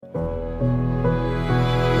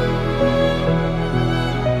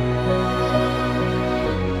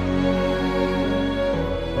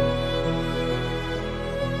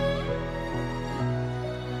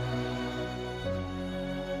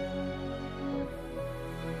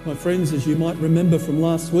My friends, as you might remember from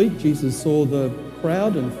last week, Jesus saw the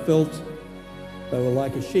crowd and felt they were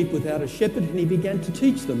like a sheep without a shepherd, and he began to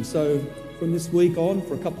teach them. So from this week on,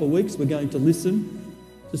 for a couple of weeks, we're going to listen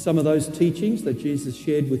to some of those teachings that Jesus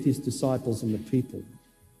shared with his disciples and the people.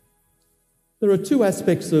 There are two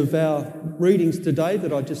aspects of our readings today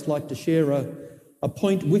that I'd just like to share a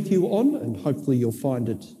point with you on, and hopefully you'll find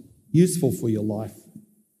it useful for your life.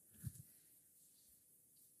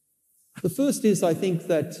 The first is, I think,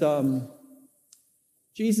 that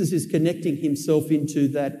Jesus is connecting himself into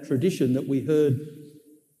that tradition that we heard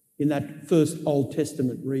in that first Old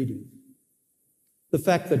Testament reading. The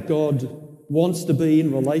fact that God wants to be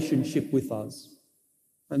in relationship with us.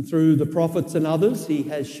 And through the prophets and others, he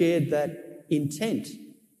has shared that intent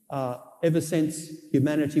ever since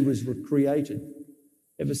humanity was created.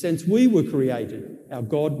 Ever since we were created, our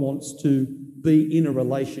God wants to be in a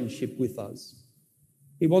relationship with us.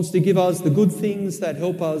 He wants to give us the good things that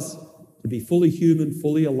help us to be fully human,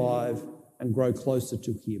 fully alive, and grow closer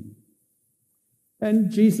to him.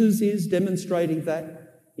 And Jesus is demonstrating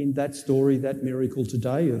that in that story, that miracle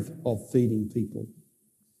today of feeding people.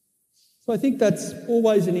 So I think that's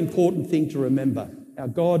always an important thing to remember. Our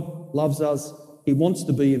God loves us. He wants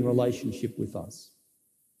to be in relationship with us.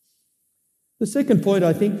 The second point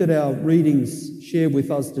I think that our readings share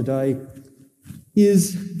with us today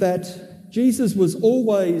is that Jesus was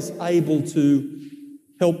always able to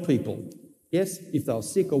help people. Yes, if they were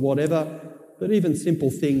sick or whatever, but even simple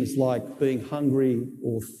things like being hungry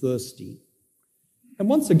or thirsty. And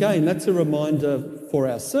once again, that's a reminder for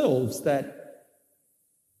ourselves that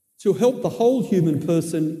to help the whole human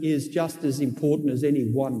person is just as important as any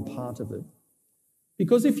one part of it.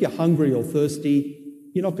 Because if you're hungry or thirsty,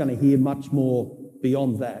 you're not going to hear much more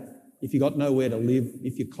beyond that. If you've got nowhere to live,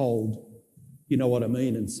 if you're cold, you know what I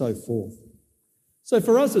mean, and so forth. So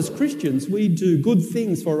for us as Christians, we do good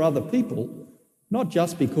things for other people, not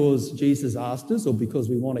just because Jesus asked us or because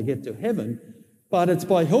we want to get to heaven, but it's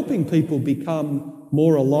by helping people become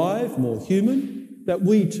more alive, more human, that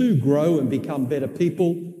we too grow and become better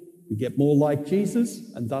people. We get more like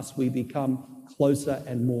Jesus, and thus we become closer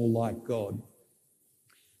and more like God.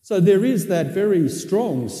 So there is that very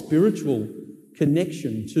strong spiritual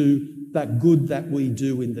connection to that good that we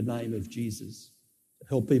do in the name of Jesus. To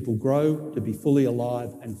help people grow, to be fully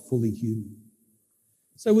alive and fully human.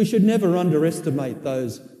 So we should never underestimate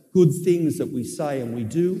those good things that we say and we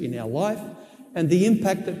do in our life and the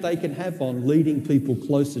impact that they can have on leading people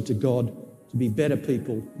closer to God, to be better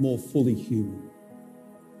people, more fully human.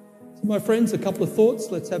 So my friends, a couple of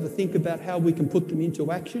thoughts. Let's have a think about how we can put them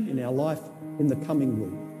into action in our life in the coming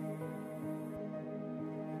week.